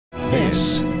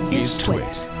This is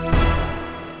TWiT.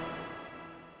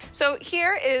 So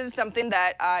here is something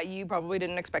that you probably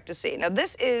didn't expect to see. Now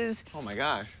this is oh my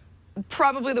gosh,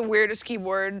 probably the weirdest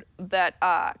keyboard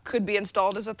that could be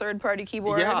installed as a third-party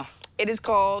keyboard. Yeah. It is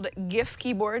called GIF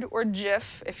Keyboard, or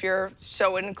GIF, if you're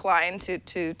so inclined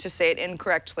to say it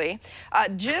incorrectly.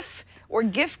 GIF, or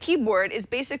GIF Keyboard, is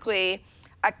basically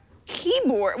a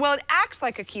keyboard. Well, it acts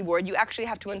like a keyboard. You actually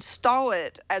have to install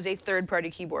it as a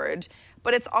third-party keyboard,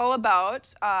 but it's all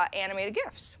about animated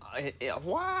GIFs.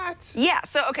 What? Yeah,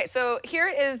 so, okay, so here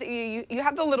is, you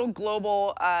have the little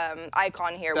global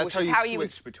icon here, That's which is how you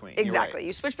switch between. Exactly, Right.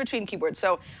 you switch between keyboards.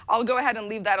 So I'll go ahead and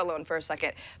leave that alone for a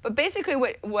second. But basically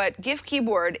what GIF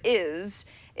Keyboard is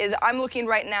I'm looking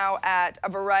right now at a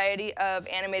variety of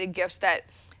animated GIFs that,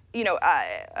 you know,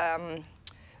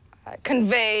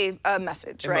 convey a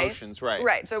message, right? Emotions, right.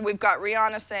 Right, so we've got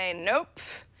Rihanna saying, nope.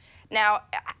 Now,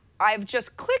 I've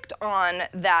just clicked on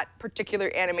that particular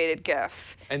animated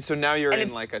GIF. And so now you're in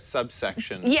like a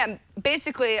subsection. Yeah,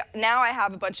 basically now I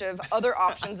have a bunch of other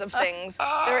options of things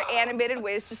that are animated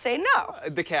ways to say no.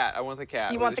 The cat, I want the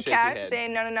cat. You with want the shaky cat head.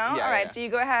 saying no, no, no? Yeah, All right, yeah. so you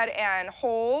go ahead and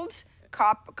hold,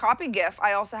 copy GIF.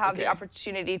 I also have the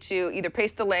opportunity to either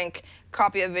paste the link,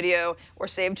 copy a video, or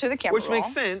save to the camera Which roll.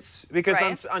 makes sense, because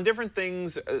Right. on different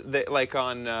things, like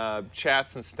on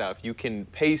chats and stuff, you can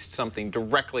paste something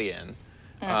directly in.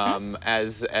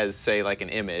 As say like an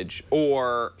image,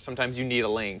 or sometimes you need a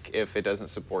link if it doesn't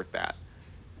support that.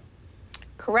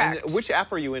 Correct. And which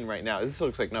app are you in right now? This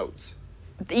looks like Notes.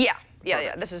 Yeah,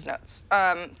 this is Notes.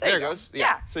 There There you it go. goes.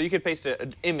 Yeah. So you could paste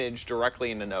an image directly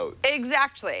into Notes.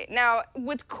 Exactly. Now,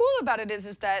 what's cool about it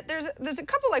is that there's a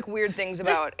couple like weird things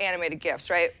about animated GIFs,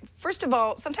 right? First of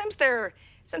all, sometimes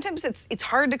it's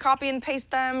hard to copy and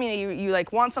paste them. You know, you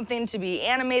like want something to be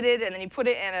animated, and then you put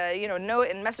it in a note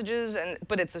in messages,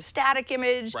 but it's a static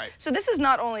image. Right. So this is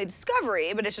not only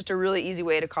discovery, but it's just a really easy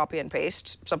way to copy and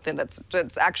paste something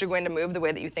that's actually going to move the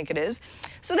way that you think it is.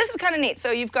 So this is kind of neat.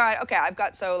 So you've got I've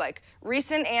got like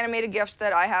recent animated GIFs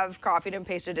that I have copied and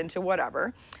pasted into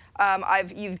whatever.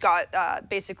 You've got,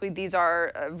 basically these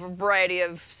are a variety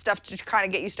of stuff to kind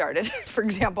of get you started. For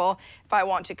example, if I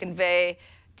want to convey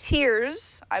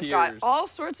tears, I've got all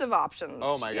sorts of options.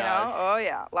 Oh my gosh. You know? Oh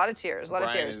yeah, a lot of tears, a lot of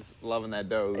tears. Brian is loving that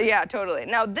dough. Yeah, totally.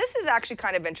 Now this is actually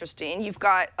kind of interesting. You've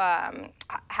got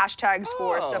hashtags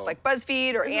for stuff like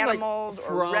BuzzFeed or animals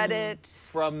or Reddit.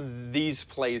 From these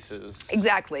places.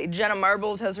 Exactly. Jenna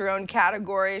Marbles has her own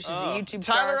category. She's a YouTube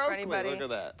star for anybody. Look at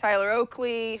that. Tyler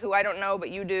Oakley, who I don't know, but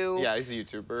you do. Yeah, he's a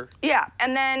YouTuber. Yeah,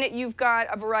 and then you've got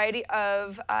a variety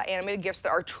of animated GIFs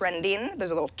that are trending.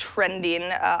 There's a little trending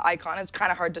icon. It's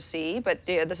kind of hard to see, but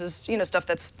yeah, this is stuff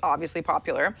that's obviously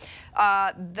popular.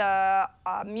 The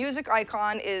music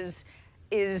icon is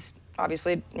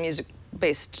obviously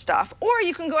music-based stuff, or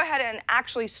you can go ahead and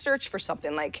actually search for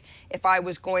something. Like if I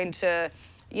was going to,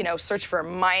 search for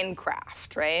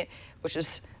Minecraft, right? Which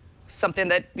is something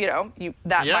that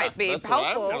might be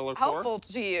helpful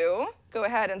to you. Go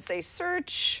ahead and say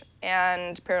search,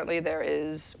 and apparently there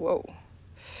is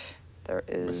there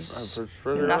is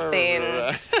nothing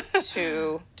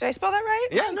to. Did I spell that right?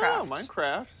 Yeah, Minecraft. no,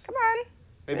 Minecraft. Come on.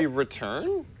 Maybe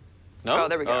return? No? Oh,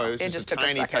 there we go. Oh, it was just took a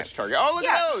tiny touch target. Oh, look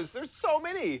at those. There's so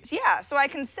many. Yeah, so I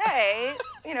can say,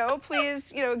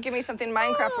 please, give me something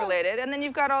Minecraft related, and then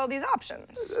you've got all these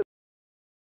options.